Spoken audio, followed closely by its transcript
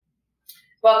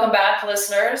Welcome back,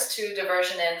 listeners, to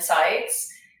Diversion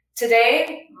Insights.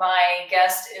 Today, my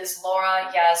guest is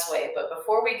Laura Yazway, but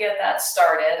before we get that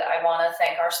started, I want to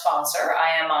thank our sponsor,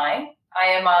 IMI.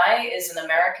 IMI is an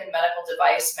American medical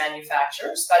device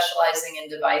manufacturer specializing in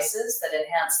devices that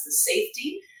enhance the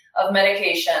safety of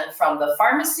medication from the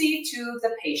pharmacy to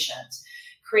the patient.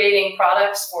 Creating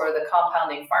products for the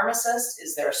compounding pharmacist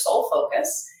is their sole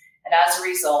focus. And as a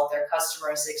result, their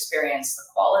customers experience the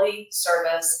quality,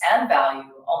 service, and value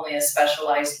only a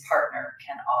specialized partner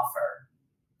can offer.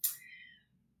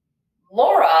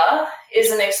 Laura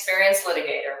is an experienced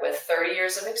litigator with 30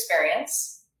 years of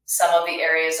experience. Some of the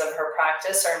areas of her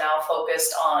practice are now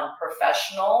focused on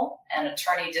professional and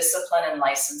attorney discipline and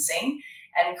licensing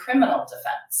and criminal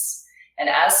defense. And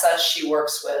as such, she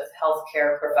works with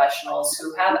healthcare professionals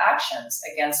who have actions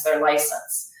against their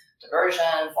license.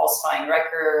 Diversion, falsifying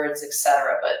records,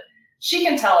 etc. But she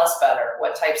can tell us better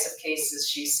what types of cases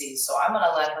she sees, so I'm going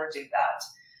to let her do that.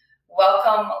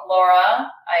 Welcome,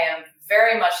 Laura. I am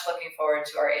very much looking forward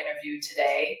to our interview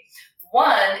today.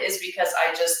 One is because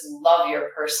I just love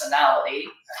your personality,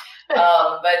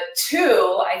 but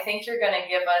two, I think you're going to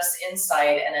give us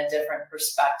insight and a different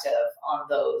perspective on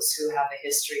those who have a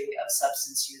history of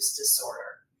substance use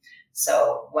disorder.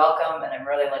 So welcome, and I'm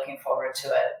really looking forward to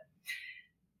it.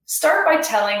 Start by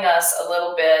telling us a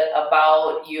little bit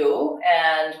about you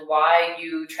and why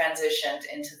you transitioned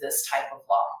into this type of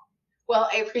law. Well,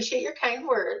 I appreciate your kind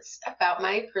words about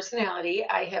my personality.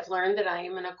 I have learned that I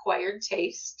am an acquired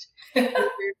taste.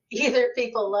 Either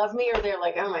people love me or they're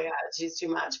like, oh my God, she's too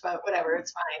much, but whatever,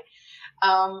 it's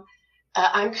fine.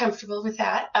 I'm comfortable with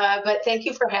that, but thank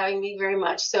you for having me very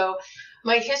much. So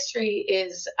my history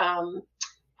is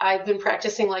I've been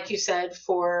practicing, like you said,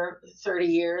 for 30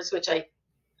 years, which I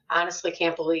honestly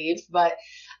can't believe, but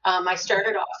I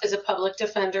started off as a public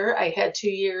defender. I had 2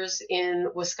 years in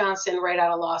Wisconsin right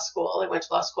out of law school. I went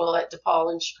to law school at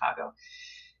DePaul in Chicago.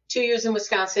 2 years in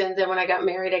Wisconsin. Then when I got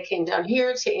married, I came down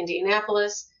here to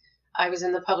Indianapolis. I was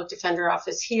in the public defender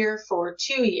office here for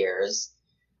 2 years.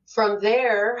 From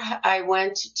there, I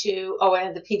went to,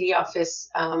 and the PD office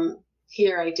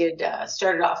here. I did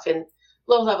started off in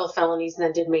low-level felonies and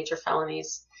then did major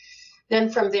felonies. Then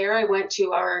from there, I went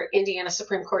to our Indiana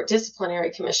Supreme Court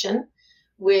Disciplinary Commission,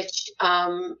 which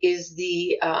is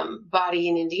the body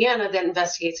in Indiana that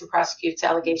investigates and prosecutes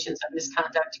allegations of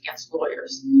misconduct against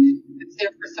lawyers. I was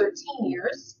there for 13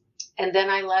 years, and then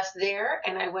I left there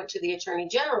and I went to the Attorney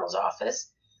General's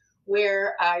office,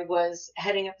 where I was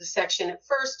heading up the section at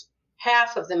first,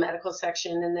 half of the medical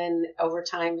section, and then over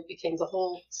time it became the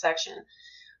whole section.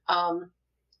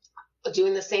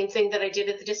 Doing the same thing that I did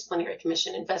at the Disciplinary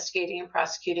Commission, investigating and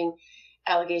prosecuting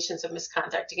allegations of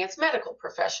misconduct against medical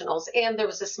professionals. And there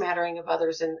was a smattering of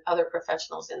others and other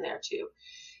professionals in there too.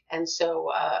 And so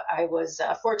I was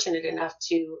fortunate enough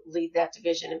to lead that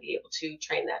division and be able to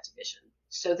train that division.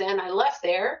 So then I left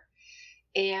there,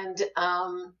 and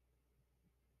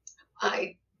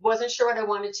I wasn't sure what I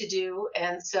wanted to do.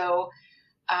 And so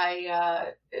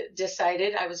I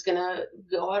decided I was going to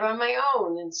go out on my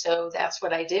own. And so that's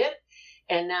what I did.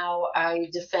 And now I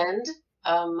defend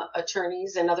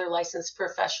attorneys and other licensed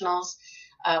professionals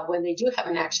when they do have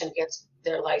an action against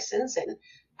their license. And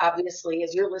obviously,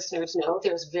 as your listeners know,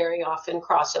 there's very often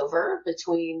crossover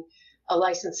between a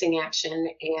licensing action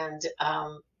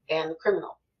and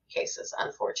criminal cases,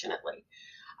 unfortunately.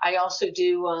 I also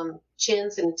do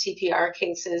CHINs and TPR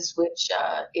cases, which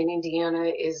in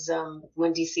Indiana is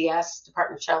when DCS,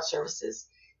 Department of Child Services,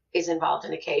 is involved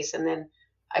in a case. And then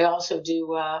I also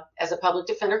do, as a public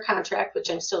defender contract,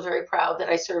 which I'm still very proud that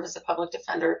I serve as a public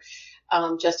defender,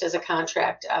 just as a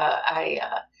contract. I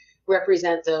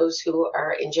represent those who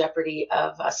are in jeopardy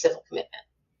of civil commitment.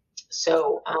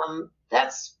 So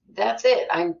that's it.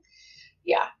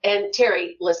 And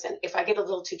Terry, listen, if I get a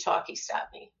little too talky, stop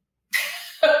me.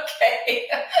 Okay.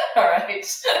 All right.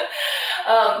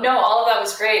 No, all of that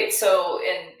was great. So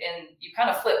in you kind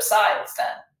of flip sides then,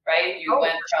 right? You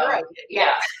went from, sure,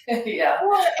 yeah. Yeah.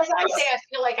 Well, as I say, I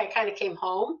feel like I kind of came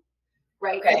home,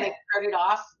 right? Okay. Because I started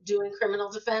off doing criminal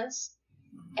defense,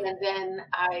 and then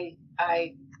I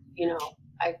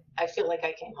feel like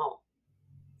I came home.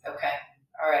 Okay.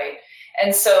 All right.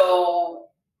 And so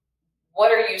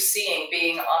what are you seeing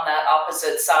being on that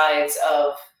opposite sides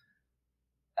of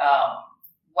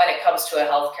when it comes to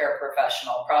a healthcare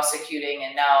professional prosecuting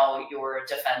and now you're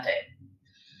defending?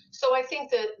 So I think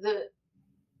that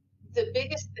the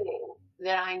biggest thing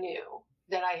that I knew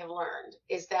that I have learned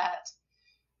is that,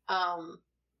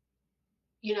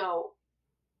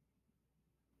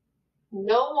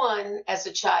 no one as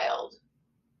a child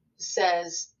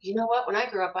says, you know what, when I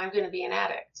grow up, I'm going to be an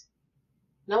addict.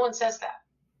 No one says that.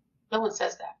 No one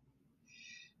says that.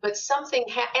 But something,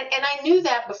 and I knew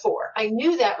that before. I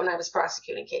knew that when I was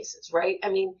prosecuting cases, right? I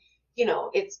mean,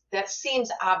 that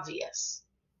seems obvious.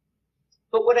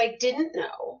 But what I didn't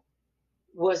know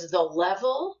was the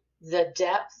level, the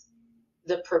depth,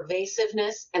 the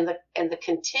pervasiveness, and the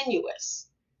continuous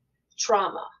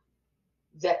trauma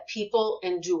that people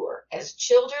endure as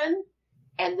children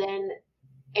and then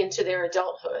into their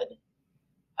adulthood,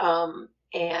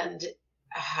 and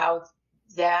how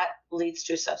that leads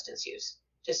to substance use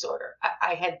disorder.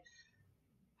 I had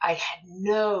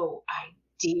no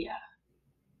idea.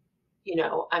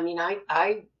 I mean,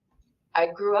 I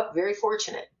grew up very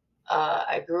fortunate.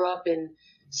 I grew up in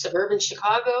suburban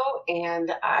Chicago,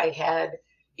 and I had,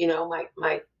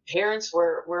 my parents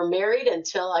were married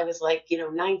until I was like,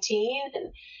 19,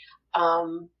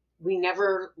 and we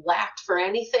never lacked for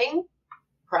anything,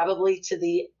 probably to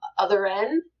the other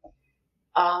end.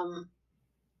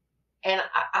 And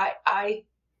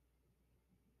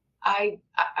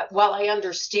while I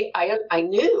understand, I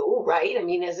knew, right? I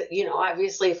mean,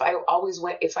 obviously, if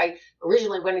I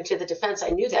originally went into the defense, I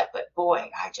knew that, but boy,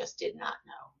 I just did not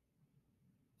know.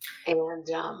 And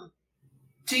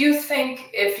do you think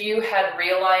if you had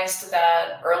realized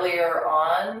that earlier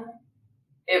on,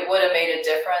 it would have made a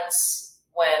difference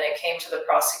when it came to the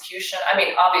prosecution? I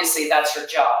mean, obviously, that's your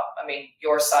job. I mean,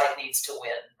 your side needs to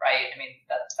win, right? I mean,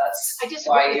 that's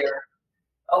why you're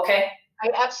okay. I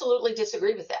absolutely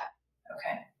disagree with that.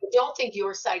 Okay. I don't think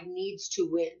your side needs to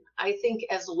win. I think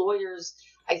as lawyers,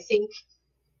 I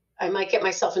might get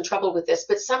myself in trouble with this,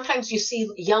 but sometimes you see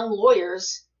young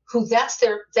lawyers who that's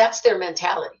their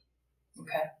mentality.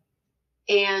 Okay.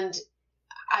 And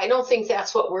I don't think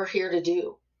that's what we're here to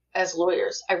do as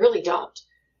lawyers. I really don't.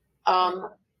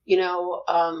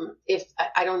 If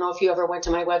I don't know if you ever went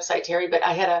to my website, Terry, but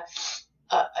I had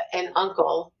an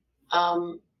uncle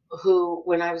who,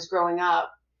 when I was growing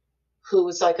up, who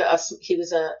was he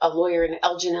was a lawyer in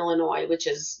Elgin, Illinois, which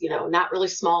is, not really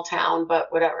small town,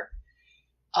 but whatever.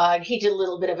 He did a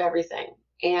little bit of everything.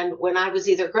 And when I was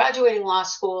either graduating law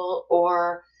school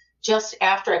or just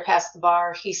after I passed the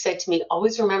bar, he said to me,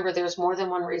 always remember there's more than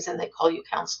one reason they call you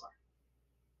counselor.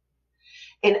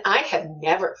 And I have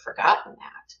never forgotten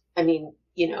that. I mean,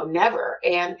 never.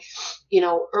 And,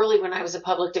 early when I was a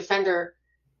public defender,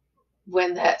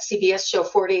 when that CBS show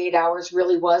 48 Hours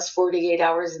really was 48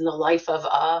 hours in the life of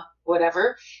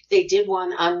whatever, they did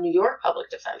one on New York public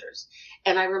defenders.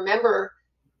 And I remember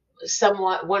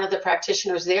one of the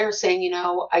practitioners there saying,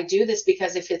 I do this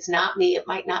because if it's not me, it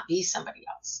might not be somebody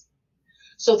else.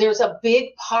 So there's a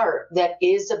big part that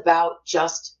is about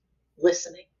just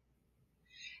listening.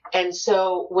 And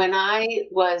so when I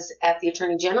was at the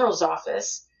Attorney General's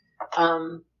office,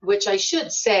 which I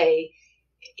should say,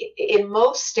 in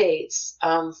most states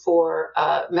for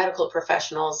medical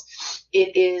professionals,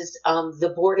 it is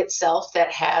the board itself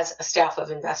that has a staff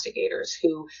of investigators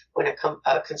who, when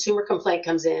a consumer complaint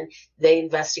comes in, they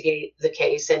investigate the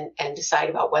case and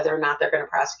decide about whether or not they're going to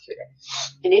prosecute it.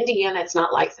 In Indiana, it's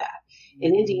not like that.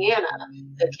 In Indiana,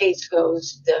 the case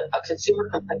a consumer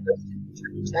complaint goes to the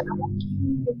Attorney General.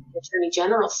 The Attorney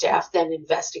General staff then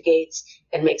investigates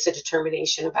and makes a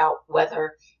determination about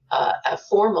whether a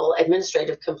formal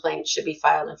administrative complaint should be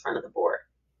filed in front of the board.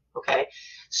 Okay.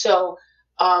 So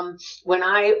when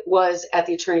I was at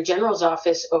the Attorney General's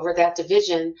office over that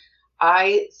division,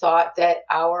 I thought that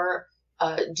our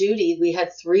duty, we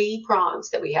had 3 prongs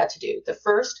that we had to do. The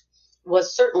first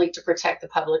was certainly to protect the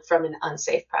public from an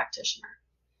unsafe practitioner.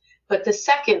 But the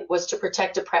second was to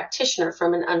protect a practitioner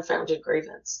from an unfounded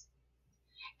grievance.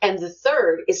 And the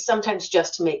third is sometimes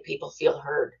just to make people feel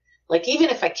heard. Like, even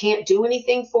if I can't do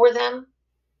anything for them,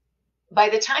 by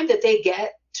the time that they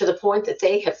get to the point that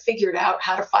they have figured out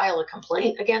how to file a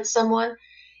complaint against someone,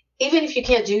 even if you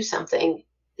can't do something,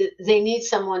 they need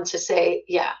someone to say,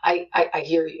 yeah, I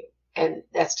hear you. And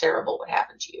that's terrible what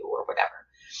happened to you or whatever.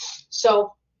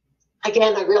 So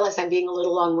again, I realize I'm being a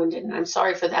little long-winded and I'm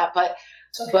sorry for that, but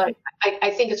I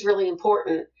think it's really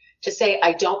important to say,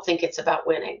 I don't think it's about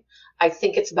winning. I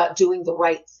think it's about doing the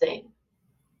right thing.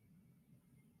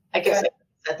 I guess I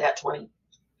said that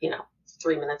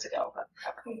 3 minutes ago, but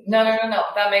No.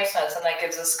 That makes sense. And that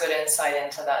gives us good insight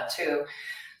into that too.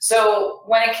 So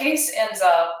when a case ends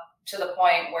up to the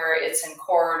point where it's in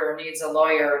court or needs a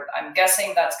lawyer, I'm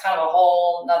guessing that's kind of a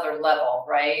whole nother level,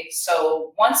 right?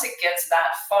 So once it gets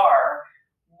that far,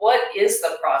 what is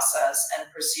the process and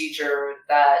procedure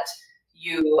that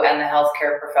you and the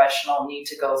healthcare professional need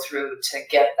to go through to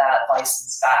get that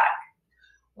license back?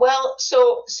 Well,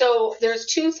 so there's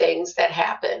 2 things that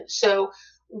happen. So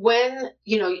when, and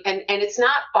it's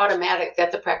not automatic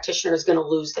that the practitioner is going to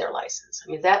lose their license.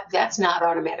 I mean, that's not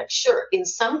automatic. Sure, in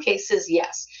some cases,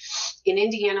 yes. In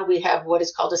Indiana, we have what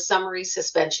is called a summary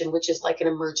suspension, which is like an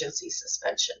emergency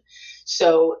suspension.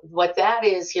 So what that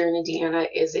is here in Indiana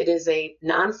is it is a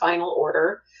non-final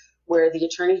order where the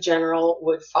Attorney General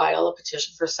would file a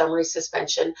petition for summary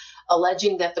suspension,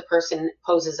 alleging that the person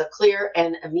poses a clear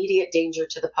and immediate danger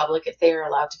to the public if they are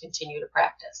allowed to continue to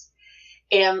practice.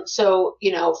 And so,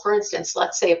 for instance,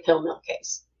 let's say a pill mill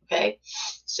case, okay?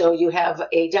 So you have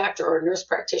a doctor or a nurse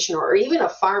practitioner or even a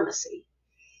pharmacy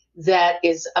that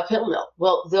is a pill mill.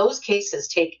 Well, those cases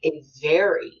take a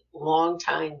very long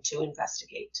time to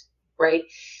investigate, right?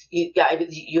 You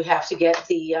have to get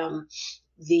the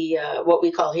what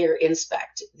we call here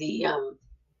inspect, the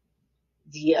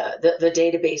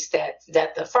database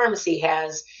that the pharmacy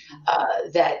has,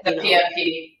 that the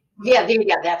PMP. Yeah,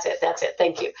 that's it.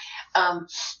 Thank you.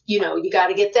 You got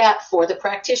to get that for the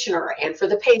practitioner and for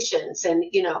the patients, and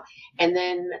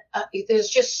then there's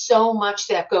just so much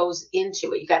that goes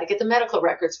into it. You got to get the medical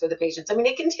records for the patients. I mean,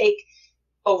 it can take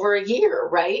over a year,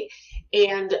 right?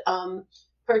 And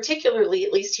particularly,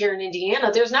 at least here in Indiana,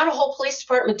 there's not a whole police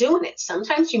department doing it.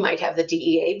 Sometimes you might have the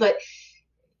DEA, but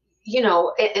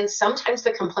and sometimes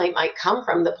the complaint might come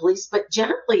from the police, but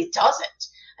generally it doesn't.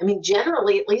 I mean,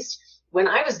 generally, at least when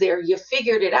I was there, you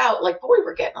figured it out. Like, boy,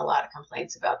 we're getting a lot of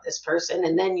complaints about this person.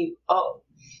 And then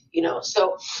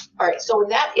so, all right. So in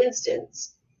that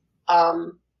instance,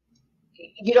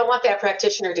 you don't want that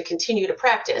practitioner to continue to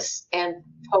practice and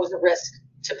pose a risk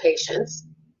to patients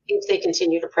if they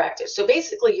continue to practice. So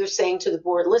basically you're saying to the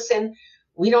board, listen,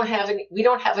 we don't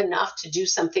have enough to do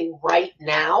something right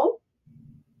now,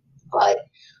 but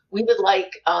we would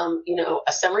like,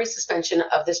 a summary suspension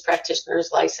of this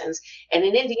practitioner's license. And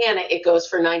in Indiana, it goes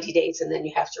for 90 days and then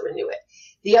you have to renew it.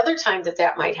 The other time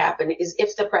that might happen is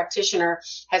if the practitioner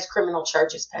has criminal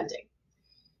charges pending.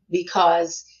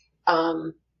 Because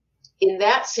in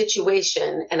that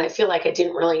situation, and I feel like I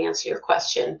didn't really answer your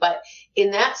question, but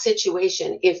in that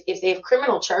situation, if they have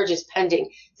criminal charges pending,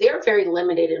 they're very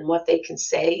limited in what they can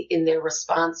say in their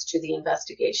response to the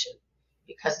investigation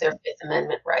because their Fifth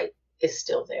Amendment right is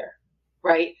still there,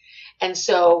 right? And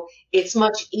so it's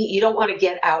you don't want to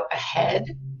get out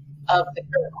ahead of the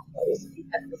criminal case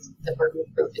because the burden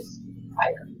of proof is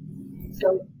higher.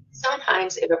 So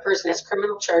sometimes if a person has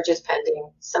criminal charges pending,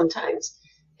 sometimes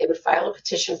they would file a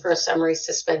petition for a summary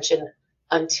suspension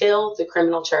until the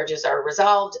criminal charges are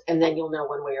resolved, and then you'll know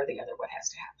one way or the other what has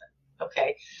to happen.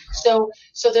 Okay, so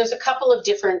there's a couple of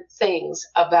different things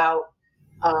about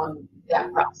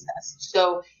that process.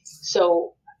 So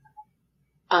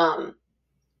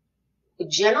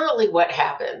generally what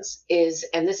happens is,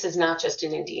 and this is not just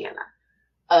in Indiana,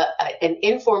 an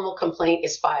informal complaint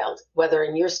is filed, whether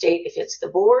in your state, if it's the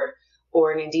board,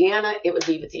 or in Indiana, it would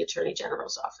be with the Attorney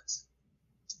General's office.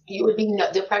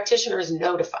 The practitioner is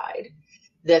notified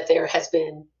that there has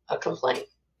been a complaint.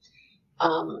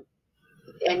 And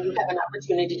you have an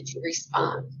opportunity to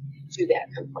respond to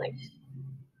that complaint.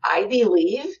 I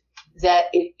believe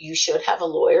that you should have a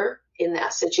lawyer in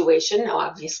that situation. Now,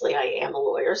 obviously, I am a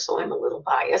lawyer, so I'm a little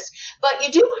biased, but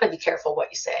you do want to be careful what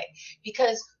you say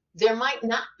because there might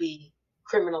not be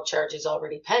criminal charges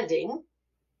already pending,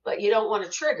 but you don't want to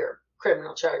trigger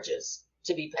criminal charges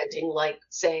to be pending, like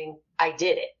saying, I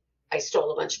did it. I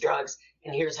stole a bunch of drugs,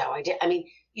 and here's how I did. I mean,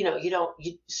 you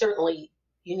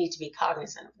need to be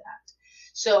cognizant of that.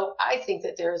 So I think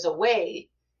that there is a way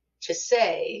to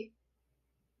say,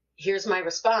 here's my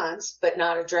response, but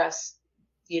not address,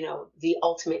 the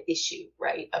ultimate issue,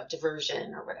 right, of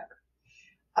diversion or whatever.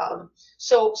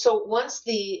 So once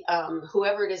the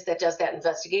whoever it is that does that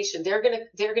investigation, they're gonna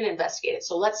investigate it.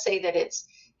 So let's say that it's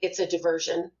a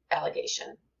diversion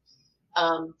allegation.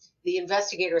 The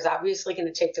investigator is obviously going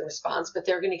to take the response, but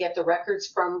they're going to get the records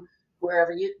from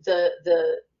wherever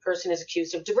the person is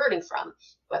accused of diverting from,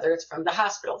 whether it's from the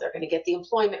hospital. They're going to get the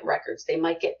employment records. They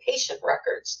might get patient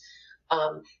records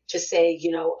to say,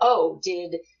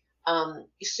 did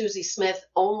Susie Smith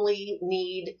only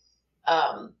need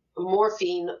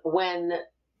morphine when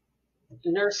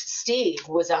Nurse Steve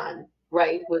was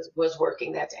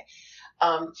working that day.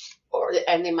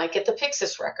 And they might get the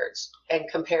Pyxis records and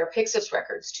compare Pyxis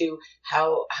records to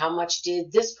how much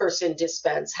did this person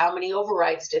dispense, how many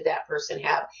overrides did that person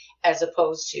have, as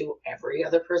opposed to every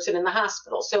other person in the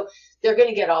hospital. So they're going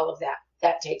to get all of that.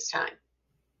 That takes time.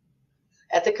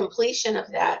 At the completion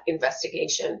of that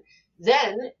investigation,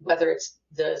 then whether it's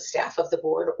the staff of the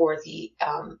board or the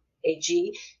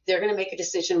AG, they're going to make a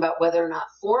decision about whether or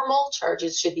not formal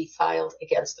charges should be filed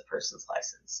against the person's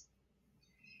license.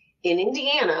 In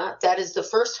Indiana, that is the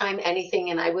first time anything,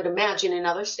 and I would imagine in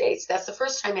other states, that's the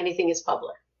first time anything is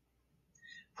public.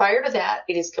 Prior to that,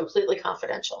 it is completely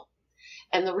confidential.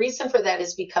 And the reason for that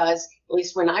is because, at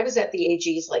least when I was at the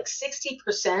AG's, like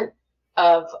 60%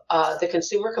 of the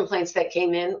consumer complaints that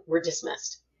came in were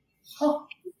dismissed. Huh.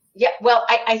 Yeah, well,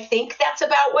 I think that's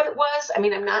about what it was. I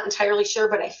mean, I'm not entirely sure,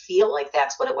 but I feel like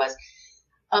that's what it was.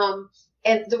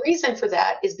 And the reason for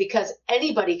that is because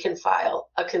anybody can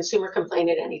file a consumer complaint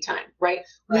at any time, right?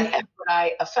 We have what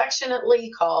I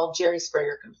affectionately call Jerry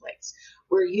Springer complaints,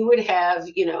 where you would have,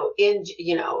 may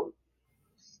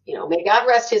God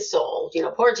rest his soul,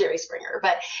 poor Jerry Springer.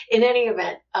 But in any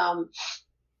event,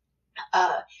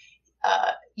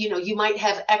 you might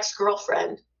have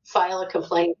ex-girlfriend file a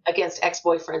complaint against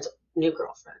ex-boyfriend's new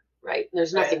girlfriend, right?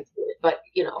 There's nothing to it, but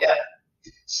Yeah.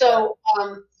 So,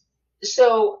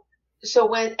 so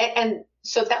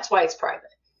that's why it's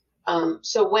private.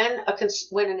 So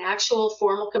when an actual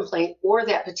formal complaint or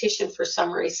that petition for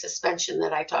summary suspension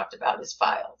that I talked about is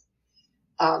filed,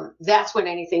 that's when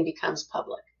anything becomes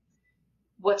public.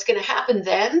 What's going to happen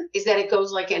then is that it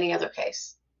goes like any other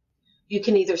case. You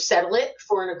can either settle it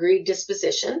for an agreed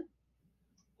disposition,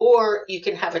 or you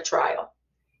can have a trial.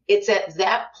 It's at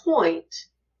that point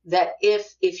that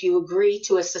if you agree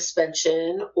to a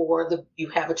suspension or you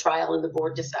have a trial and the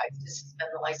board decides to suspend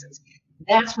the license,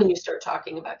 that's when you start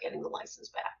talking about getting the license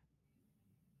back.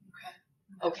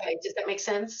 Okay, does that make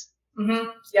sense? Mm-hmm.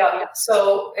 Yeah.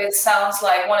 So it sounds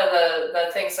like one of the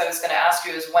things I was going to ask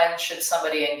you is, when should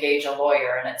somebody engage a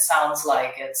lawyer? And it sounds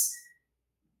like it's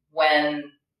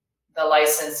when the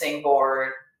licensing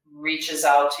board reaches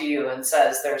out to you and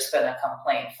says there's been a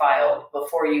complaint filed,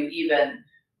 before you even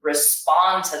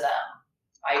respond to them.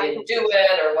 I didn't do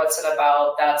it, or what's it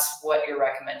about? That's what your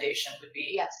recommendation would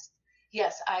be.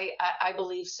 Yes, I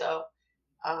believe so.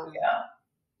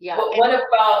 Yeah.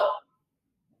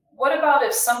 What about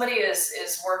if somebody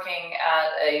is working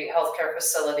at a healthcare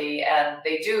facility and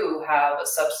they do have a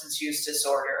substance use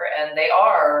disorder and they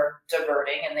are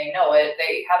diverting and they know it,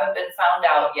 they haven't been found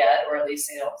out yet, or at least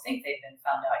they don't think they've been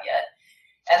found out yet,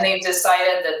 and they've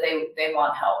decided that they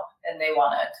want help and they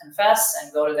want to confess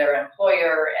and go to their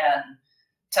employer and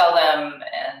tell them,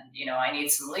 and I need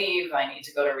some leave, I need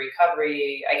to go to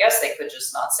recovery. I guess they could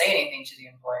just not say anything to the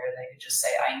employer. They could just say,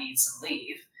 I need some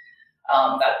leave.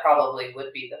 That probably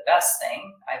would be the best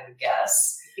thing, I would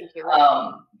guess. I think you're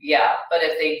right. Yeah, but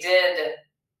if they did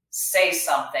say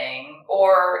something,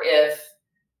 or if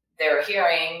they're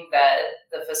hearing that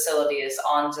the facility is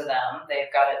onto them,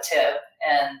 they've got a tip,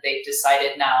 and they've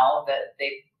decided now that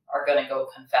they are going to go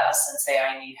confess and say,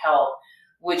 I need help,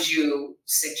 would you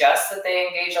suggest that they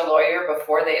engage a lawyer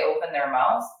before they open their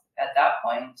mouth at that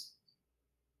point?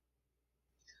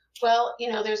 Well,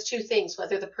 there's two things: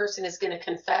 whether the person is going to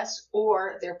confess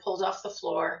or they're pulled off the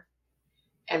floor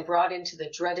and brought into the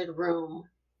dreaded room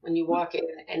when you walk in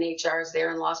and HR is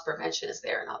there and loss prevention is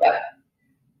there and all that.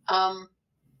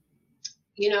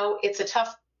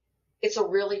 It's a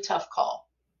really tough call.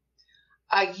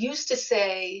 I used to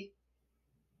say,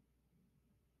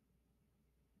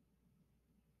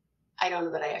 I don't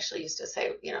know that I actually used to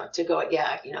say, to go,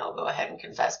 go ahead and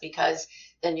confess, because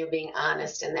then you're being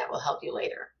honest and that will help you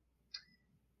later.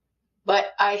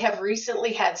 But I have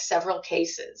recently had several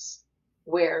cases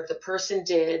where the person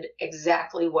did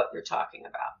exactly what you're talking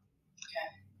about.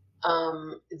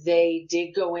 Okay. They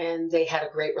did go in, they had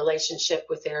a great relationship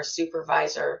with their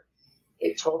supervisor.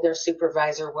 They told their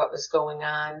supervisor what was going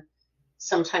on.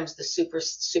 Sometimes the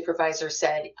supervisor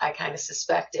said, I kind of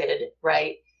suspected,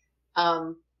 right?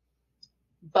 But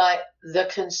the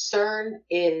concern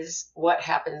is what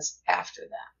happens after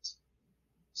that.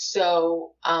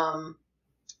 So,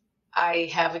 I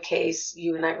have a case,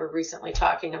 you and I were recently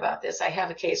talking about this. I have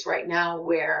a case right now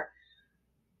where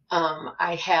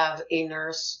I have a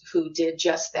nurse who did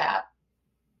just that,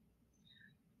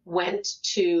 went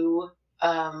to,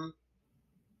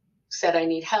 said, I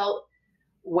need help,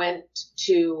 went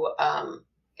to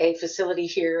a facility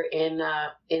here in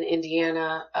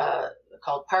Indiana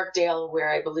called Parkdale, where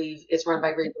I believe it's run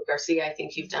by Rico Garcia. I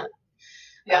think you've done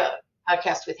a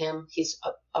podcast with him. He's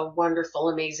a wonderful,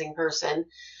 amazing person.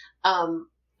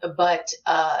 But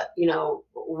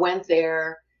went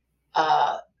there,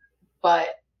 but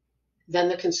then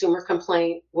the consumer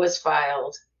complaint was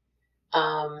filed,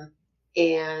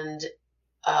 and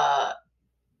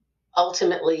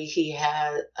ultimately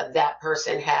that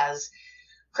person has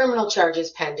criminal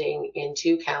charges pending in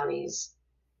 2 counties,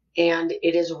 and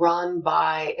it is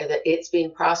it's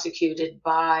being prosecuted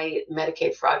by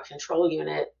Medicaid Fraud Control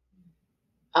Unit,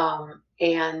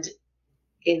 and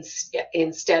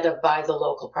instead of by the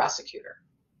local prosecutor.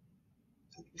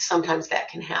 sometimes that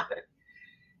can happen.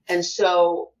 And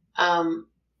so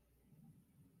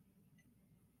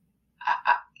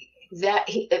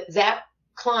that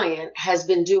client has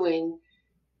been doing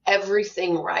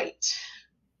everything right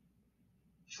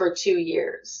for 2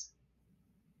 years,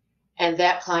 and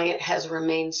that client has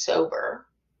remained sober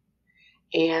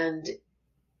and,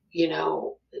 you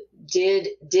know, did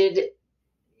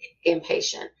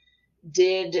inpatient,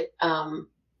 did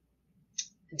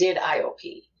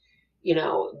IOP, you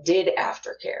know, did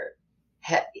aftercare,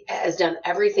 has done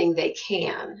everything they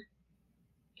can.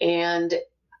 And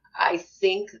I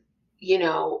think, you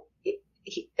know,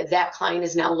 that client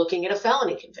is now looking at a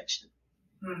felony conviction.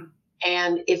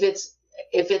 And if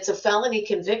it's a felony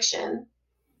conviction,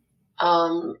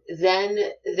 then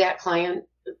that client,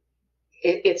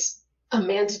 it's a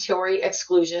mandatory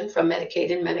exclusion from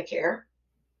Medicaid and Medicare,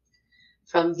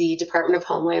 from the Department of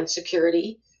Homeland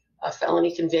Security. A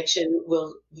felony conviction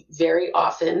will very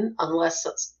often,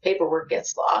 unless paperwork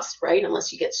gets lost, right?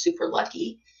 Unless you get super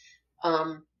lucky.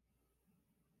 So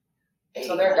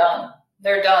they're done.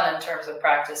 They're done in terms of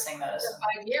practicing medicine.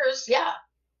 5 years, yeah.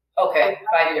 Okay,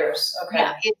 5 years. Okay.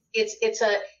 Yeah,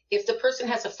 if the person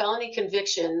has a felony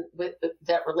conviction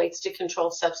that relates to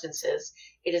controlled substances,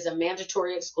 it is a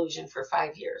mandatory exclusion for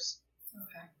 5 years.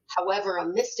 Okay. However, a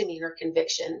misdemeanor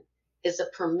conviction is a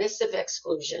permissive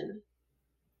exclusion,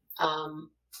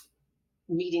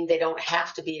 meaning they don't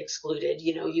have to be excluded.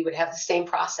 You know, you would have the same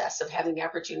process of having the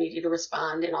opportunity to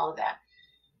respond and all of that.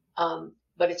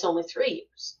 But it's only 3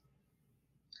 years.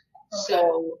 Okay.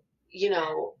 So, you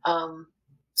know.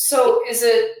 So is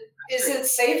it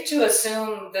safe to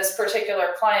assume this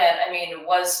particular client, I mean,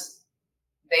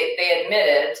 they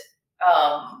admitted,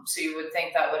 so you would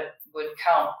think that would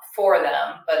count for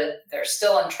them, but they're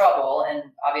still in trouble,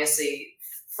 and obviously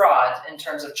fraud in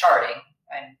terms of charting,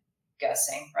 I'm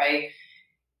guessing, right?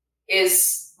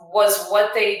 Was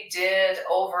what they did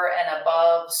over and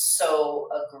above so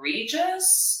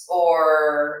egregious,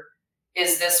 or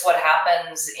is this what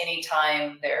happens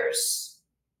anytime there's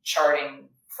charting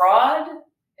fraud,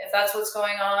 if that's what's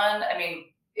going on? I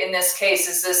mean, in this case,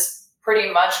 is this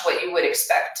pretty much what you would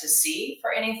expect to see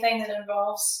for anything that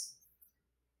involves?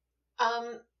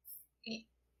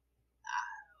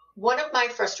 One of my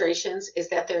frustrations is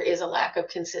that there is a lack of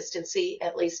consistency,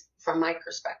 at least from my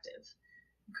perspective.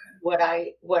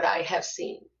 Okay. What I have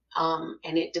seen,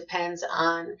 and it depends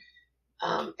on,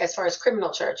 as far as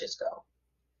criminal charges go.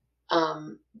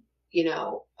 You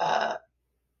know,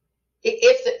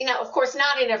 of course,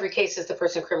 not in every case is the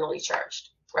person criminally charged,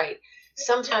 right?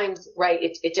 Sometimes, right,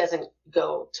 it doesn't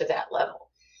go to that level.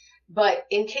 But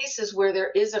in cases where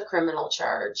there is a criminal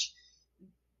charge,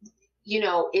 you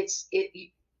know,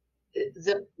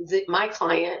 my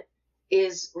client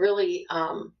is really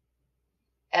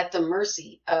at the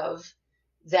mercy of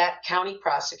that county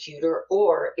prosecutor,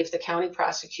 or if the county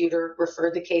prosecutor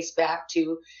referred the case back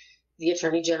to the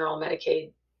Attorney General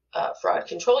Medicaid Fraud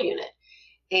Control Unit.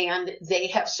 And they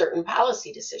have certain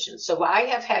policy decisions. So I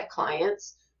have had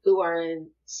clients who are in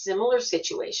similar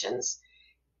situations,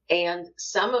 and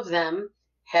some of them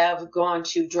have gone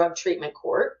to drug treatment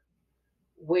court,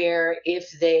 where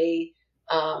if they,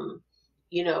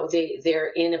 you know,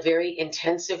 they're in a very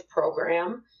intensive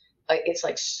program, it's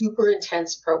like super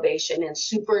intense probation and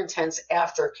super intense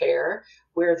aftercare,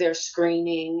 where they're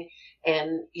screening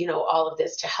and, you know, all of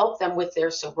this to help them with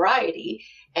their sobriety.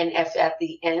 And if at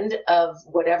the end of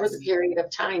whatever the period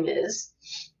of time is,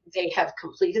 they have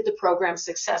completed the program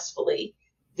successfully,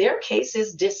 their case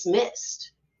is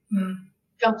dismissed,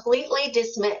 completely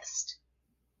dismissed.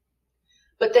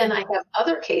 But then I have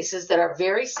other cases that are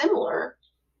very similar,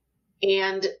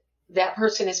 and that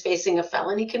person is facing a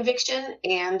felony conviction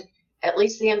and at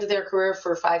least the end of their career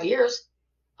for 5 years,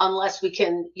 unless we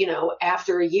can, you know,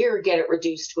 after a year get it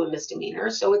reduced to a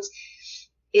misdemeanor. So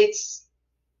it's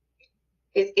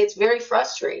very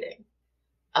frustrating,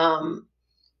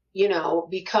 you know,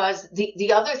 because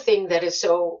the other thing that is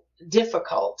so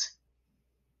difficult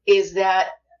is that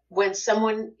when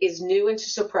someone is new into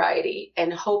sobriety,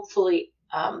 and hopefully,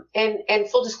 and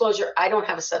full disclosure, I don't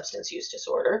have a substance use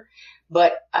disorder,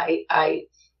 but I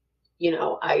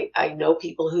know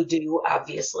people who do,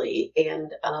 obviously,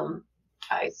 and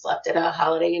I slept at a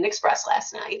Holiday Inn Express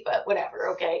last night, but whatever,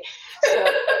 okay. So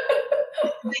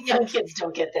the young kids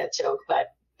don't get that joke,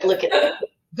 but look at it,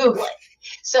 Google it.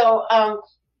 So,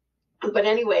 but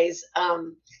anyways,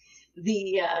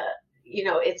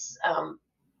 it's,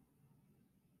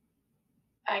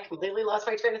 I completely lost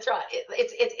my train of thought.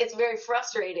 It's very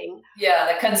frustrating.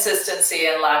 Yeah, the consistency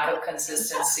and lack of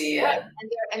consistency. Yeah, right.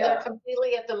 And they're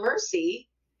completely at the mercy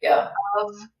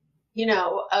of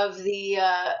of the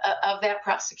of that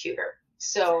prosecutor.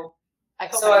 So I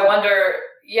hope So I wonder,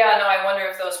 yeah, no, I wonder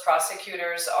if those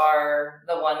prosecutors are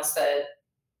the ones that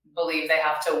believe they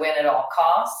have to win at all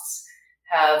costs,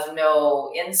 have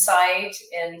no insight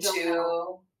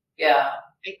into, yeah,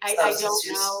 I don't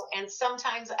know. And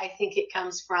sometimes I think it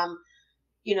comes from,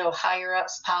 higher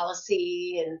ups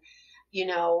policy and, you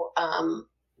know, um,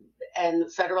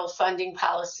 and federal funding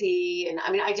policy. And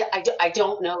I mean, I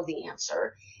don't know the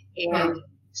answer. And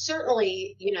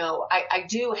certainly, I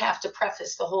do have to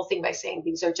preface the whole thing by saying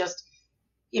these are just,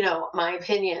 my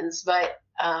opinions, but,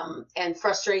 and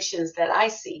frustrations that I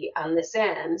see on this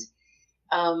end.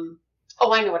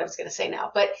 Oh, I know what I was going to say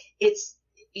now, but it's,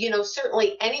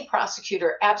 certainly any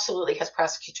prosecutor absolutely has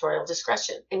prosecutorial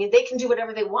discretion. I mean, they can do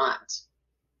whatever they want.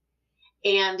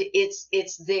 And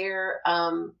it's their,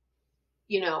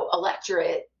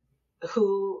 electorate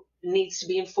who needs to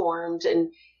be informed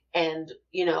and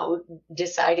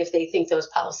decide if they think those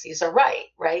policies are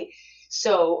right.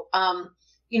 So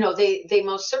they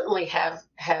most certainly have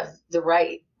the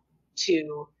right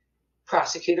to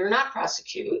prosecute or not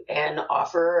prosecute and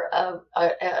offer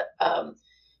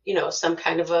some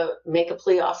kind of a make a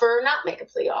plea offer or not make a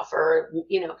plea offer.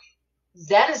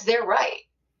 That is their right.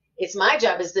 It's my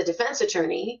job as the defense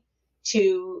attorney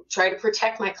to try to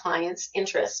protect my client's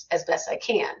interests as best I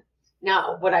can.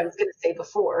 Now, what I was going to say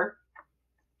before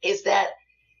is that,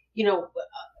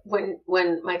 when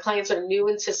my clients are new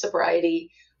into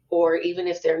sobriety, or even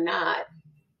if they're not,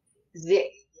 the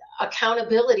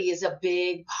accountability is a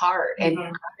big part, and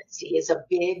honesty is a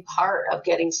big part of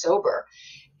getting sober.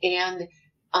 And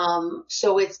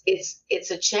so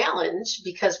it's a challenge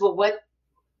because, well,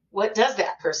 what does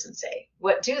that person say?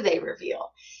 What do they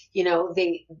reveal?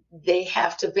 They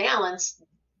have to balance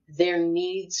their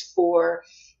needs for,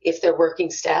 if they're working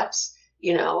steps,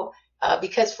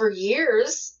 because for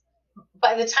years,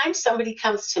 by the time somebody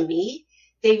comes to me,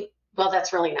 well,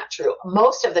 that's really not true.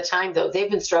 Most of the time, though, they've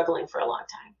been struggling for a long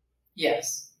time.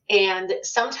 Yes. And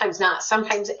sometimes not.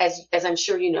 Sometimes, as I'm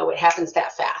sure it happens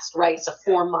that fast, right? It's a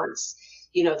 4 months.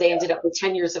 They ended up with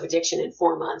 10 years of addiction in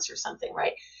 4 months or something,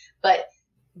 right? But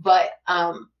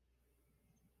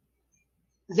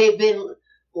they've been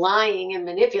lying and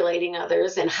manipulating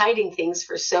others and hiding things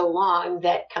for so long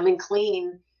that coming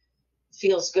clean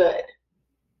feels good.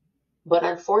 But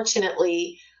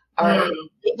unfortunately, our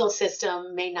legal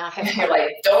system may not have. You're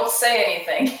like, don't say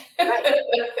anything. Right.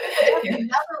 That's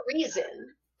another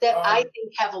reason that I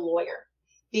think have a lawyer,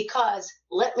 because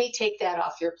let me take that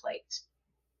off your plate.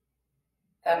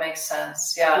 That makes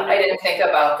sense. Yeah, I didn't think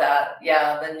about that.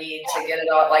 Yeah, the need to get it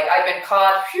off. Like, I've been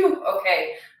caught. Phew,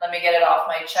 okay, let me get it off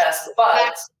my chest.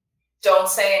 But don't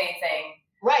say anything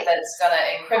that's going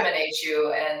to incriminate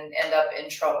you and end up in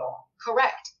trouble.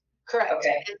 Correct.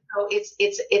 Okay. And so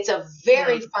it's a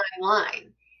very fine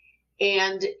line.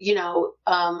 And,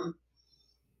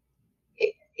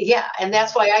 and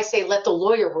that's why I say let the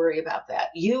lawyer worry about that.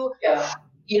 You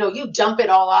dump it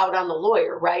all out on the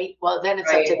lawyer, right? Well, then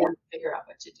it's up to them to figure out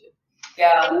what to do.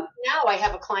 Yeah. And now I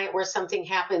have a client where something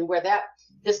happened where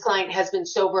this client has been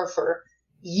sober for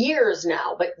years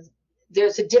now, but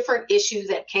there's a different issue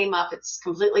that came up. It's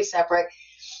completely separate,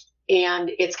 and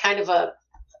it's kind of a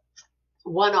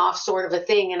one-off sort of a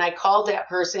thing. And I called that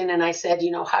person and I said,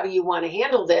 how do you want to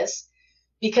handle this?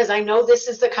 Because I know this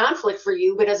is the conflict for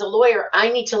you, but as a lawyer, I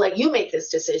need to let you make this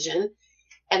decision.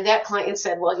 And that client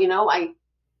said, well, I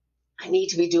need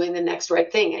to be doing the next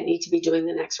right thing. I need to be doing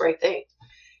the next right thing.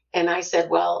 And I said,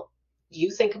 well, you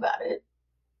think about it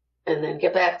and then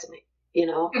get back to me,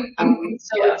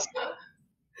 it's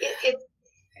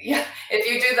if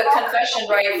you do the confession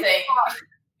right thing.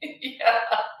 Yeah.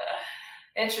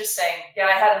 Interesting. Yeah,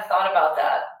 I hadn't thought about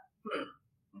that.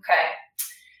 Okay.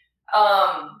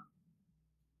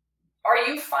 Are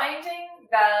you finding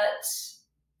that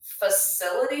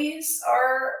facilities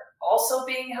are also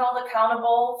being held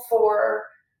accountable for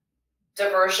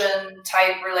diversion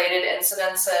type related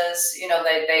incidences?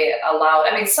 They allow,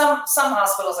 some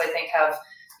hospitals I think have,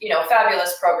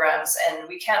 fabulous programs, and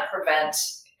we can't prevent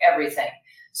everything.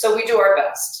 So we do our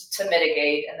best to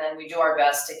mitigate, and then we do our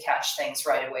best to catch things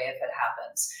right away if it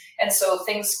happens. And so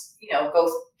things,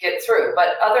 get through.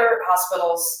 But other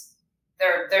hospitals,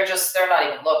 they're not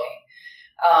even looking.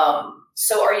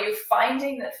 So are you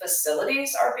finding that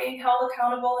facilities are being held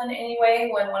accountable in any way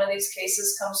when one of these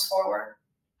cases comes forward?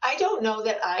 I don't know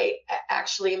that I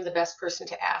actually am the best person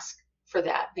to ask for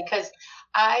that, because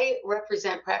I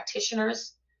represent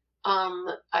practitioners.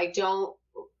 I don't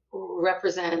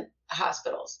represent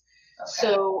hospitals. Okay.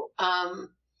 So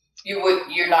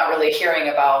you're not really hearing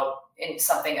about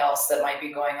something else that might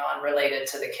be going on related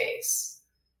to the case.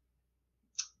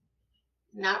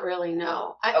 Not really,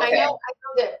 no. I Okay. know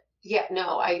that, yeah,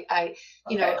 no,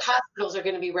 you know, Okay. hospitals are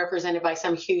going to be represented by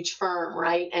some huge firm,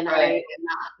 right? And I Right. am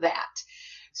not that.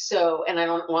 So, and I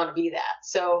don't want to be that.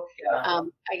 So, Yeah.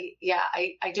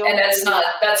 I And don't really,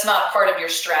 that's not part of your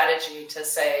strategy to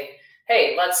say,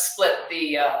 hey, let's split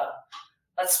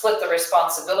the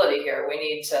responsibility here. We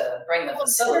need to bring the well, there are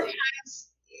facility.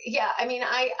 times, yeah, I mean,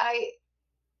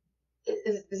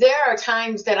 there are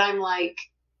times that I'm like,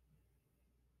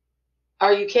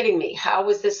 are you kidding me? How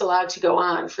was this allowed to go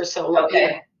on for so long? You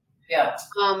Okay. Yeah.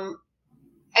 know,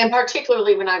 and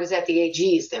particularly when I was at the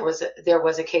AG's, there was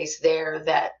a case there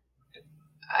that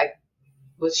I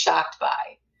was shocked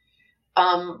by.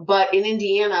 But in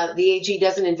Indiana, the AG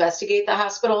doesn't investigate the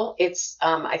hospital. It's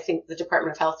I think the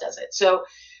Department of Health does it. So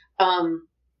um,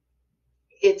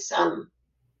 it's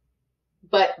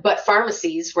but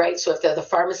pharmacies, right? So if they're the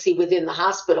pharmacy within the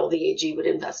hospital, the AG would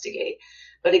investigate.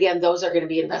 But again, those are going to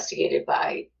be investigated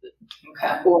by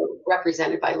Okay. or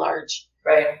represented by large.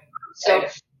 Right. So,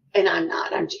 Right. and I'm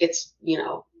not. It's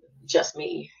just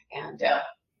me. And Yeah.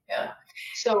 Yeah.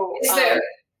 so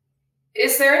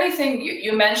Is there anything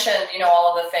you mentioned,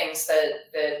 all of the things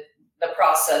that the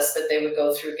process that they would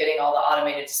go through getting all the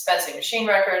automated dispensing machine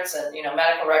records and,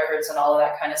 medical records and all of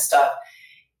that kind of stuff.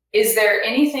 Is there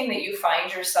anything that you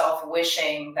find yourself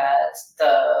wishing that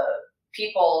the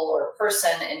people or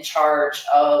person in charge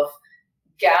of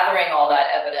gathering all that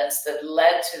evidence that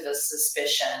led to the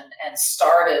suspicion and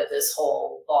started this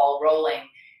whole ball rolling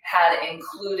had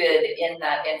included in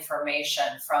that information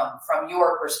from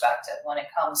your perspective when it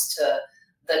comes to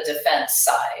the defense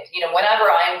side?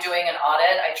 Whenever I'm doing an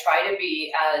audit, I try to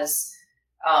be as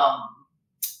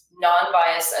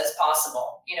non-biased as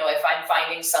possible. If I'm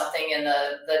finding something in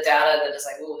the data that is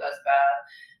like, ooh, that's bad,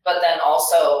 but then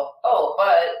also, oh,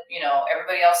 but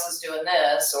everybody else is doing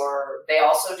this, or they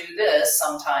also do this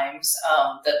sometimes,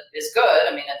 that is good.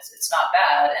 I mean, it's not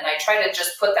bad, and I try to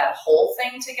just put that whole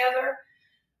thing together.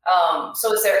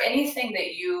 So is there anything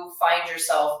that you find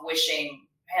yourself wishing,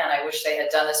 man, I wish they had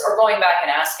done this, or going back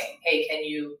and asking, hey, can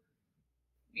you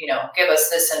give us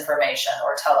this information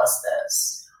or tell us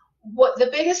this? what the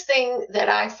biggest thing that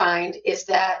I find is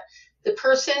that the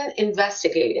person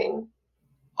investigating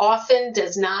often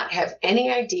does not have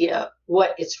any idea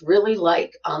what it's really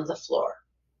like on the floor.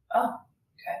 Oh,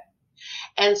 okay.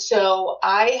 And so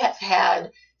I have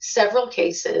had several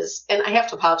cases, and I have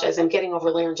to apologize. I'm getting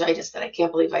over laryngitis that I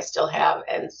can't believe I still have,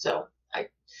 and so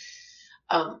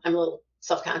I'm a little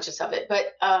self-conscious of it.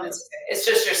 But it's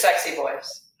just your sexy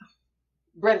voice.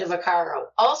 Brenda Vaccaro,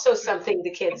 also something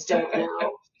the kids don't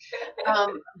know.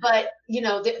 But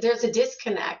there's a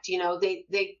disconnect.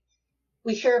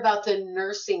 We hear about the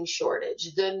nursing shortage.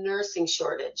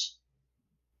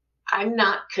 I'm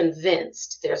not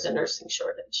convinced there's a nursing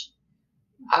shortage.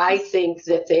 I think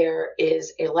that there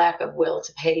is a lack of will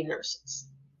to pay nurses.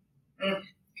 Mm.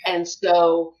 And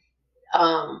so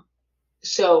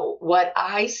what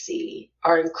I see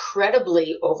are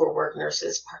incredibly overworked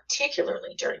nurses,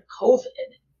 particularly during COVID,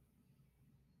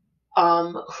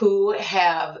 who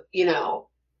have,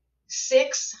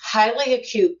 6 highly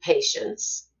acute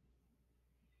patients,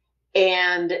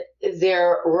 and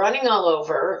they're running all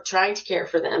over trying to care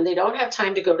for them. They don't have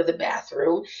time to go to the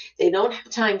bathroom. They don't have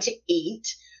time to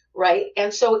eat, right?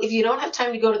 And so if you don't have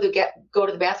time to go to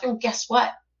the bathroom, guess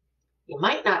what? You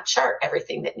might not chart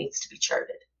everything that needs to be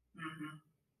charted.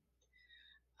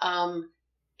 Mm-hmm.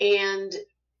 And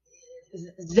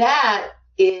that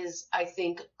is, I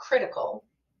think, critical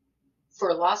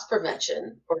for loss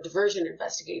prevention or diversion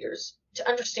investigators to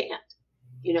understand.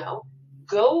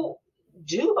 Go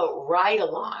do a ride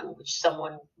along, which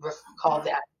someone called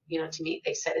that, to me.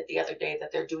 They said it the other day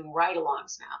that they're doing ride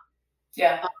alongs now.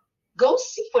 Yeah. Go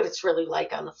see what it's really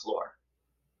like on the floor.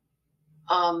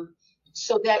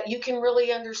 So that you can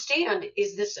really understand,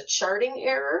 is this a charting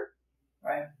error?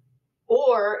 Right.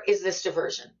 Or is this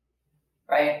diversion?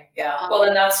 Right. Yeah. Well,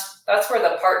 and that's where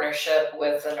the partnership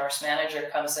with the nurse manager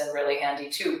comes in really handy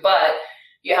too. But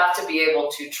you have to be able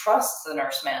to trust the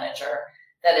nurse manager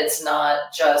that it's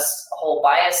not just a whole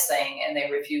bias thing and they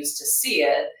refuse to see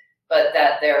it, but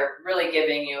that they're really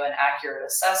giving you an accurate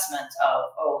assessment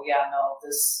of, oh yeah, no,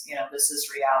 this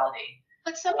is reality.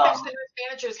 But sometimes the nurse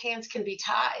manager's hands can be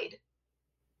tied.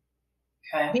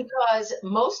 Okay. Because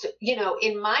most,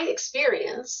 in my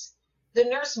experience, the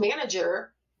nurse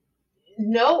manager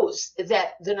knows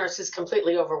that the nurse is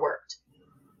completely overworked.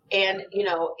 And,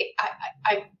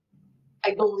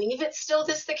 I believe it's still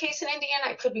the case in Indiana.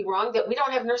 I could be wrong, that we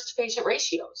don't have nurse to patient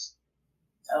ratios.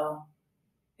 Oh,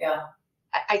 yeah.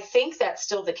 I think that's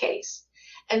still the case.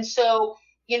 And so,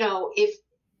 if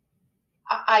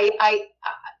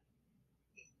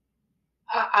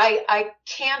I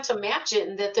can't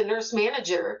imagine that the nurse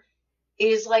manager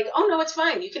is like, oh no, it's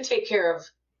fine. You can take care of,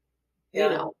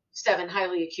 Yeah. 7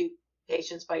 highly acute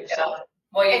patients by Yeah. yourself.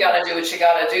 Well, you And got to do what you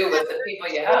got to do with the people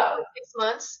you have. 6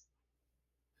 months,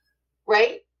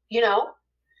 right?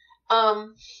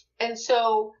 And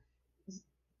so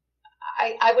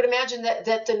I would imagine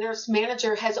that the nurse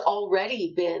manager has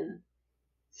already been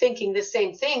thinking the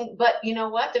same thing, but you know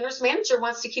what? The nurse manager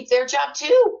wants to keep their job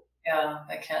too. Yeah,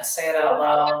 I can't say it out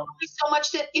loud. There's only so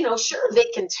much that, sure, they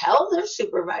can tell their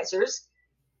supervisors,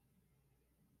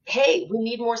 hey, we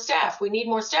need more staff. We need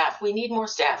more staff. We need more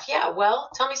staff. Yeah, well,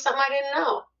 tell me something I didn't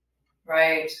know.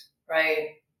 Right.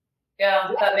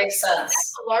 Yeah, that makes sense.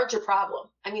 That's a larger problem.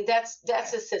 I mean, that's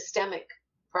a systemic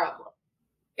problem.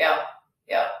 Yeah.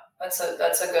 That's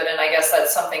a good, and I guess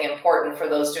that's something important for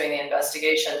those doing the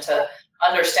investigation to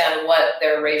understand what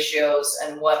their ratios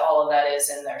and what all of that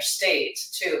is in their state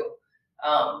too,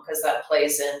 because that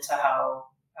plays into how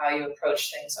you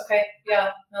approach things. Okay,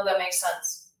 yeah, no, that makes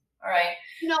sense. All right.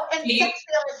 And that's the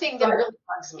other thing that really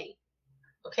bugs me.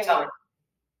 Okay. Tell me.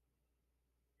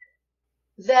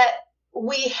 That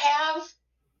we have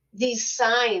these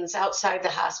signs outside the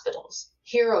hospitals.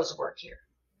 Heroes work here.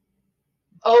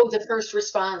 Oh, the first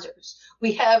responders.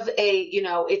 We have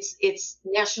it's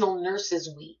National Nurses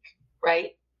Week,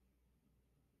 right?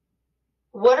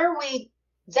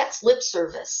 That's lip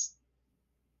service.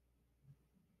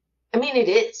 I mean, it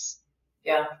is.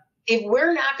 Yeah. If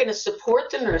we're not going to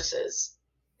support the nurses,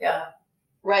 yeah,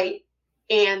 right,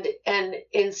 and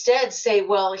instead say,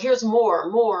 well, here's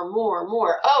more.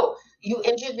 Oh, you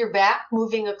injured your back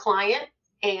moving a client,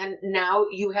 and now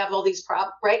you have all these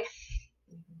problems, right?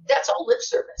 That's all lip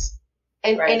service,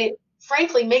 and it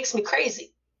frankly makes me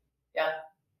crazy. Yeah.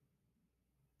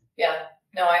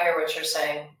 No, I hear what you're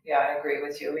saying. Yeah, I agree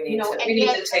with you. We need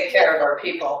to take care of our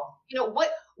people.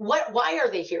 Why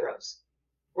are they heroes,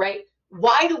 right?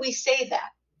 Why do we say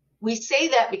that? We say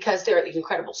that because they're the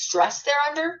incredible stress they're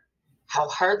under, how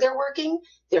hard they're working,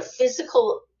 their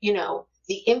physical,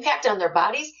 the impact on their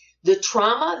bodies, the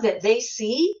trauma that they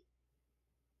see.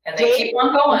 And they keep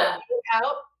on going.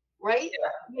 Out, right?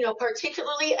 Yeah.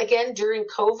 Particularly, again, during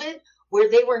COVID, where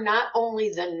they were not only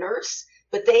the nurse,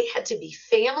 but they had to be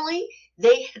family.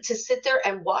 They had to sit there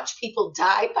and watch people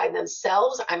die by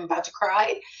themselves. I'm about to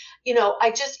cry.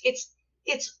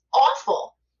 It's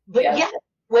awful. But yet,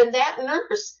 when that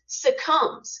nurse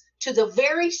succumbs to the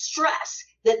very stress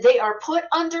that they are put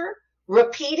under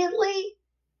repeatedly,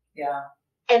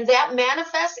 and that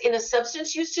manifests in a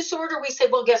substance use disorder, we say,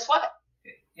 well, guess what?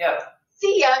 Yeah.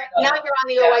 See ya. Now you're on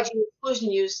the OIG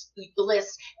exclusion use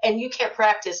list, and you can't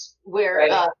practice where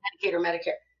Medicaid or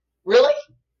Medicare. Really?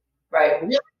 Right.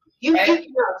 Really?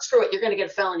 Screw it. You're going to get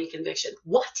a felony conviction.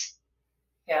 What?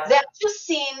 Yeah. That just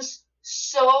seems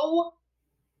so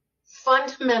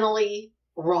fundamentally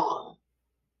wrong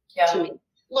to me.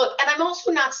 Look, and I'm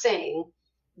also not saying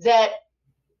that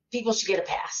people should get a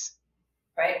pass.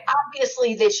 Right.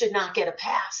 Obviously, they should not get a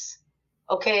pass.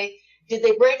 Okay? Did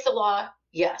they break the law?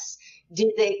 Yes.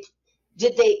 Did they,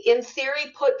 in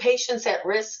theory, put patients at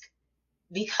risk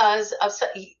because of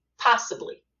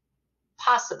possibly?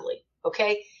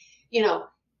 Okay?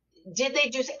 Did they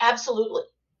do? Absolutely.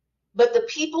 But the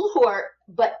people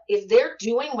but if they're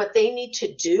doing what they need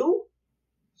to do,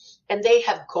 and they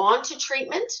have gone to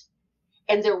treatment,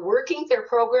 and they're working their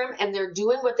program, and they're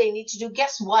doing what they need to do,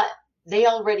 guess what? They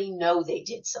already know they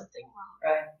did something wrong.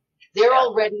 Right. They're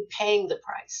already paying the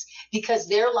price because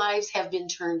their lives have been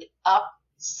turned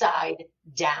upside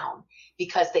down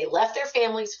because they left their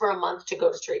families for a month to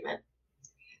go to treatment.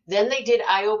 Then they did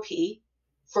IOP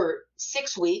for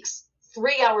 6 weeks,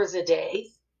 3 hours a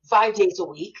day, 5 days a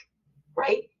week,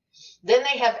 right? Then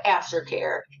they have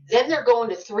aftercare. Then they're going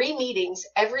to 3 meetings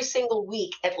every single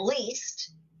week at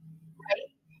least, right?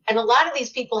 And a lot of these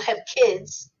people have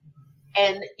kids.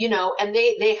 And, and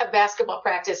they have basketball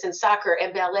practice and soccer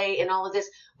and ballet and all of this.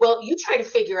 Well, you try to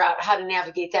figure out how to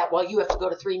navigate that while you have to go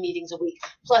to 3 meetings a week,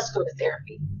 plus go to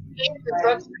therapy. And your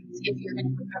drug screens if you're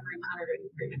in recovery monitoring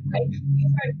agreement, right? You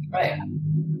try to figure that out.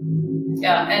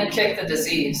 Yeah, and kick the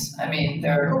disease. I mean,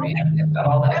 they've got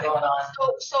all that going on.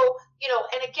 So,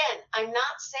 and again, I'm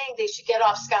not saying they should get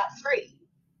off scot-free.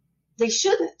 They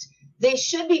shouldn't. They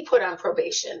should be put on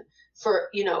probation for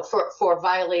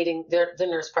violating the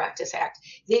Nurse Practice Act.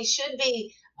 They should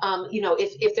be,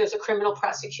 if there's a criminal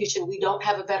prosecution, we don't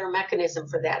have a better mechanism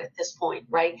for that at this point,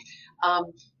 right?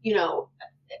 And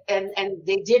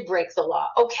they did break the law.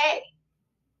 Okay.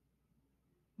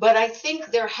 But I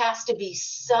think there has to be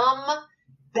some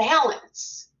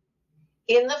balance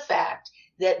in the fact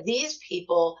that these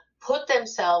people put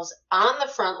themselves on the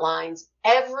front lines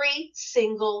every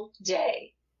single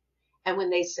day. And when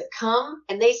they succumb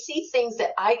and they see things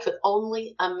that I could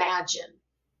only imagine,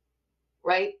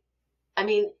 right? I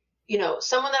mean,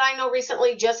 someone that I know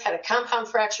recently just had a compound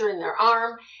fracture in their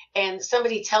arm, and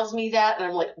somebody tells me that, and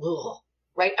I'm like, ugh,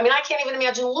 right? I mean, I can't even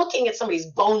imagine looking at somebody's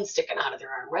bone sticking out of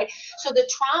their arm, right? So the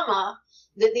trauma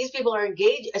that these people are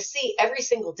engaged, see every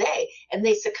single day, and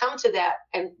they succumb to that,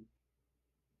 and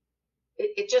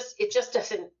it just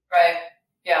doesn't. Right.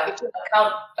 Yeah.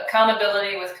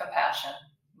 Accountability with compassion.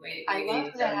 I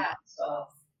love that.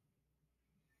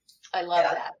 I love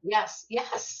that. Yes.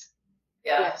 Yes.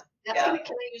 Yeah. Yes. Can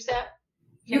I use that?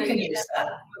 You can use that.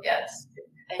 Yes.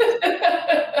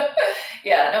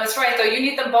 Yeah. No, it's right though. You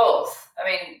need them both. I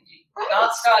mean,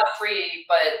 not scot-free,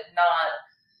 but not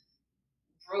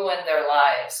ruin their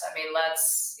lives. I mean,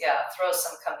 let's throw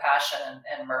some compassion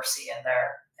and mercy in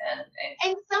there. And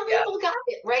some people got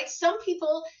it, right? Some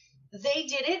people, they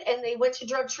did it and they went to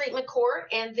drug treatment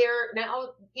court and they're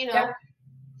now,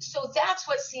 so that's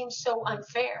what seems so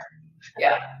unfair.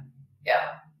 Yeah.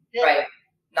 Right.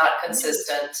 Not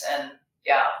consistent, and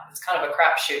it's kind of a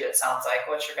crapshoot, it sounds like,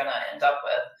 what you're going to end up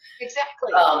with.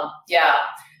 Exactly.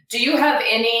 Do you have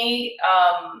any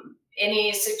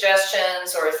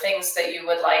suggestions or things that you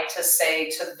would like to say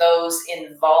to those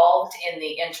involved in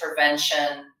the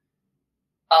intervention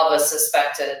of a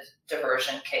suspected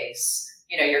diversion case?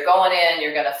 You're going in,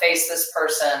 you're going to face this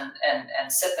person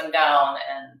and sit them down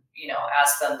and,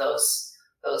 ask them those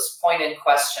pointed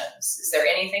questions. Is there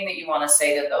anything that you want to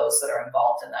say to those that are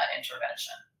involved in that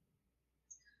intervention?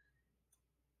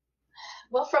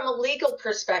 Well, from a legal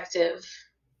perspective,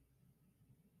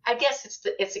 I guess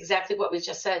it's exactly what we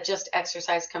just said, just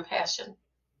exercise compassion.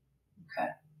 Okay.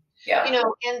 Yeah.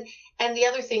 And the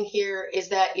other thing here is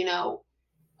that,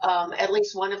 at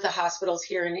least one of the hospitals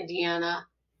here in Indiana,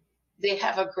 they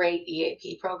have a great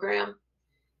EAP program,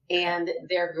 and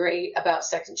they're great about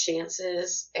second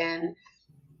chances and,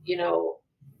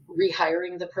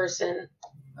 rehiring the person,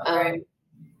 okay.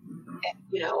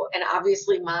 And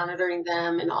obviously monitoring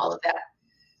them and all of that.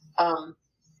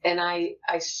 And I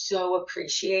so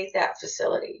appreciate that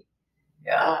facility.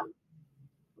 Yeah.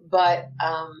 But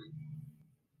I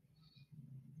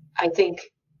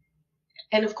think,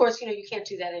 and of course, you can't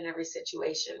do that in every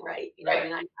situation, right? Right. I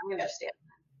mean, I understand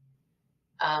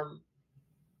that.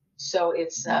 So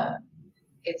it's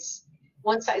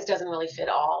one size doesn't really fit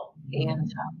all,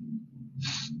 and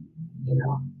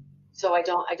so I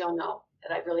don't know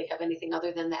that I really have anything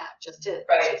other than that, just to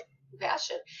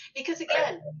compassion. Because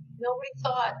again, nobody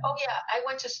thought, oh yeah, I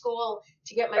went to school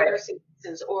to get my nursing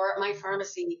license or my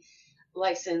pharmacy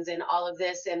license and all of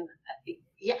this, and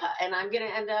and I'm going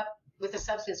to end up with a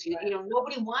substance use.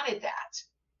 Nobody wanted that.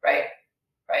 Right.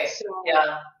 So,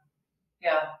 yeah,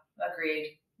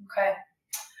 agreed. Okay.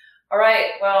 All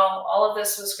right. Well, all of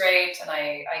this was great, and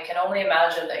I can only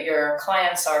imagine that your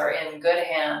clients are in good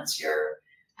hands. You're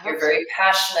very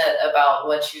passionate about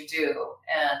what you do,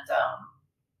 and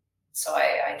so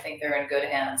I think they're in good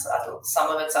hands. Some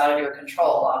of it's out of your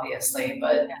control, obviously,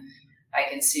 but I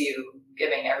can see you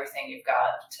giving everything you've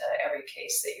got to every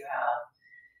case that you have.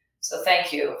 So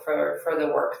thank you for the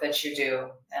work that you do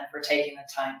and for taking the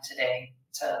time today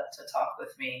to talk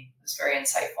with me. It was very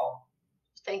insightful.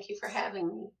 Thank you for having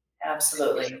me.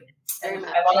 Absolutely. Very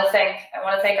much. I want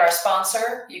to thank our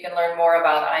sponsor. You can learn more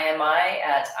about IMI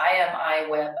at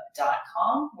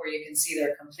imiweb.com, where you can see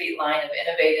their complete line of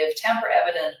innovative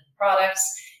tamper-evident products,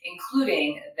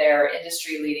 including their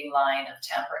industry-leading line of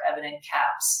tamper-evident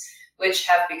caps, which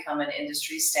have become an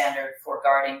industry standard for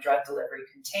guarding drug delivery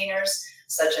containers,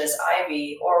 such as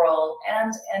IV, oral,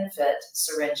 and ENFit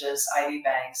syringes, IV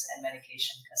bags, and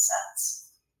medication cassettes.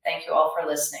 Thank you all for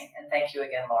listening, and thank you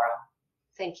again, Laura.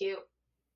 Thank you.